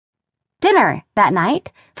Dinner, that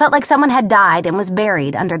night, felt like someone had died and was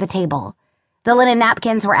buried under the table. The linen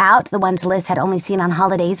napkins were out, the ones Liz had only seen on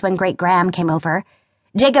holidays when Great Graham came over.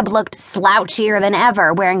 Jacob looked slouchier than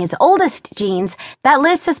ever, wearing his oldest jeans that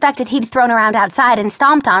Liz suspected he'd thrown around outside and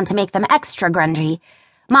stomped on to make them extra grungy.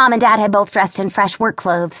 Mom and Dad had both dressed in fresh work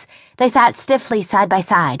clothes. They sat stiffly side by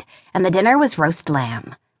side, and the dinner was roast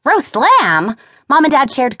lamb. Roast lamb? Mom and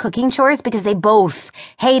Dad shared cooking chores because they both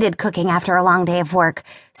hated cooking after a long day of work.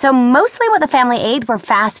 So mostly what the family ate were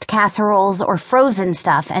fast casseroles or frozen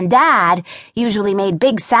stuff, and Dad usually made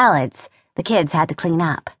big salads. The kids had to clean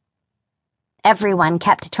up. Everyone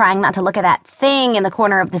kept trying not to look at that thing in the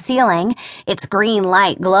corner of the ceiling, its green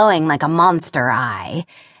light glowing like a monster eye.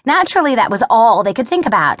 Naturally, that was all they could think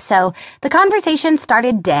about, so the conversation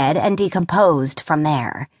started dead and decomposed from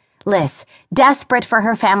there. Liz, desperate for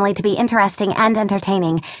her family to be interesting and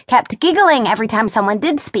entertaining, kept giggling every time someone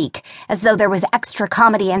did speak, as though there was extra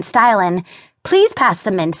comedy and style in, "Please pass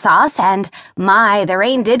the mint sauce," and, "My, the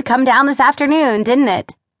rain did come down this afternoon, didn't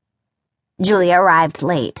it?" Julia arrived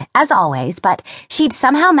late, as always, but she'd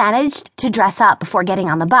somehow managed to dress up before getting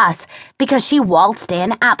on the bus because she waltzed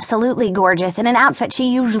in absolutely gorgeous in an outfit she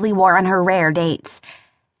usually wore on her rare dates.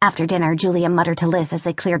 After dinner, Julia muttered to Liz as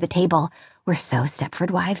they cleared the table, "We're so Stepford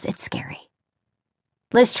Wives, it's scary."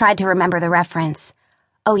 Liz tried to remember the reference.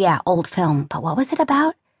 Oh yeah, old film, but what was it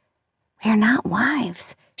about? "We're not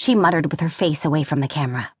wives," she muttered with her face away from the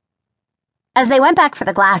camera. As they went back for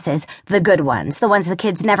the glasses, the good ones, the ones the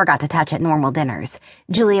kids never got to touch at normal dinners,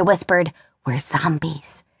 Julia whispered, "We're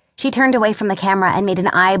zombies." She turned away from the camera and made an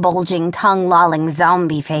eye-bulging, tongue-lolling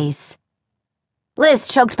zombie face. Liz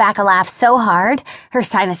choked back a laugh so hard, her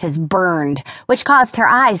sinuses burned, which caused her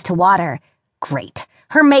eyes to water. Great.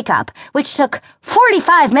 Her makeup, which took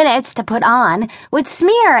 45 minutes to put on, would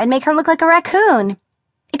smear and make her look like a raccoon.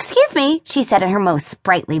 "Excuse me," she said in her most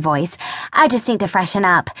sprightly voice. "I just need to freshen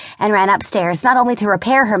up," and ran upstairs not only to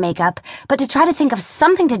repair her makeup, but to try to think of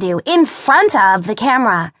something to do in front of the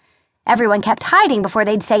camera. Everyone kept hiding before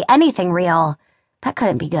they'd say anything real. That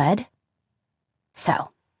couldn't be good.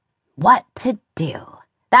 So, what to do?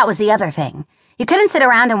 That was the other thing. You couldn't sit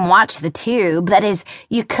around and watch the tube. That is,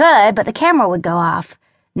 you could, but the camera would go off.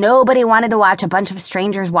 Nobody wanted to watch a bunch of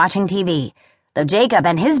strangers watching TV. Though Jacob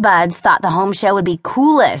and his buds thought the home show would be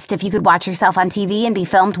coolest if you could watch yourself on TV and be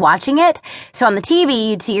filmed watching it. So on the TV,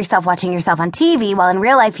 you'd see yourself watching yourself on TV, while in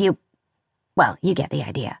real life you get the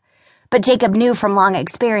idea. But Jacob knew from long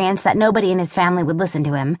experience that nobody in his family would listen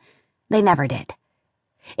to him. They never did.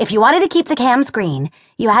 If you wanted to keep the cams green,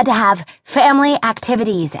 you had to have family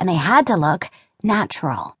activities, and they had to look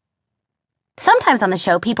natural. Sometimes on the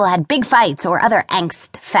show, people had big fights or other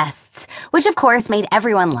angst fests, which of course made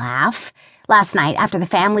everyone laugh. Last night, after the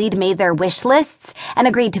family'd made their wish lists and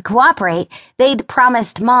agreed to cooperate, they'd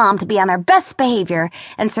promised Mom to be on their best behavior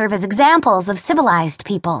and serve as examples of civilized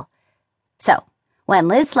people. So, when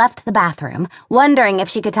Liz left the bathroom, wondering if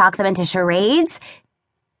she could talk them into charades,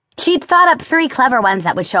 she'd thought up 3 clever ones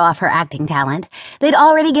that would show off her acting talent. They'd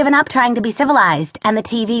already given up trying to be civilized, and the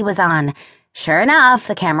TV was on. Sure enough,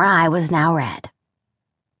 the camera eye was now red.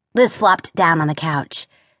 Liz flopped down on the couch.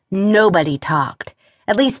 Nobody talked.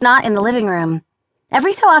 At least not in the living room.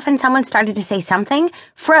 Every so often someone started to say something,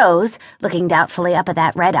 froze, looking doubtfully up at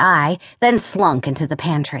that red eye, then slunk into the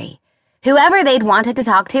pantry. Whoever they'd wanted to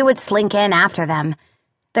talk to would slink in after them.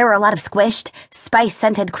 There were a lot of squished,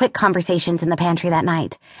 spice-scented quick conversations in the pantry that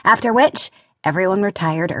night, after which everyone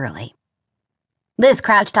retired early. Liz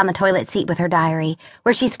crouched on the toilet seat with her diary,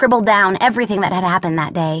 where she scribbled down everything that had happened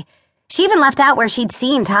that day. She even left out where she'd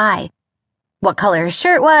seen Ty. What color his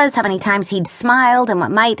shirt was, how many times he'd smiled, and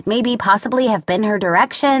what might, maybe, possibly have been her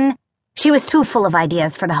direction. She was too full of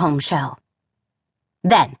ideas for the home show.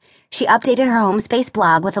 Then, she updated her home space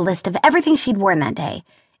blog with a list of everything she'd worn that day.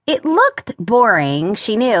 It looked boring,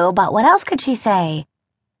 she knew, but what else could she say?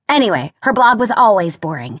 Anyway, her blog was always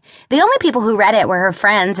boring. The only people who read it were her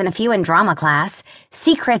friends and a few in drama class.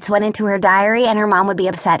 Secrets went into her diary, and her mom would be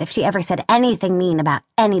upset if she ever said anything mean about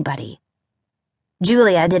anybody.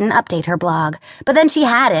 Julia didn't update her blog, but then she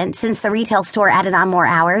hadn't since the retail store added on more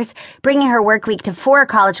hours, bringing her work week to 4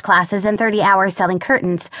 college classes and 30 hours selling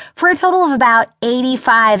curtains, for a total of about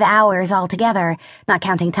 85 hours altogether, not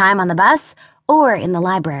counting time on the bus or in the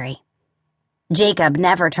library. Jacob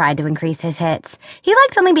never tried to increase his hits. He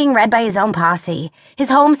liked only being read by his own posse. His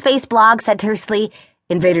home space blog said tersely,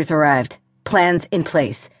 "Invaders arrived. Plans in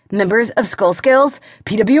place. Members of Skull Skills,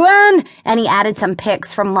 PWN," and he added some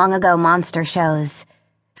pics from long-ago monster shows.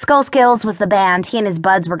 Skull Skills was the band he and his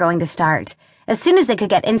buds were going to start, as soon as they could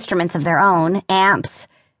get instruments of their own, amps,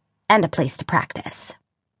 and a place to practice.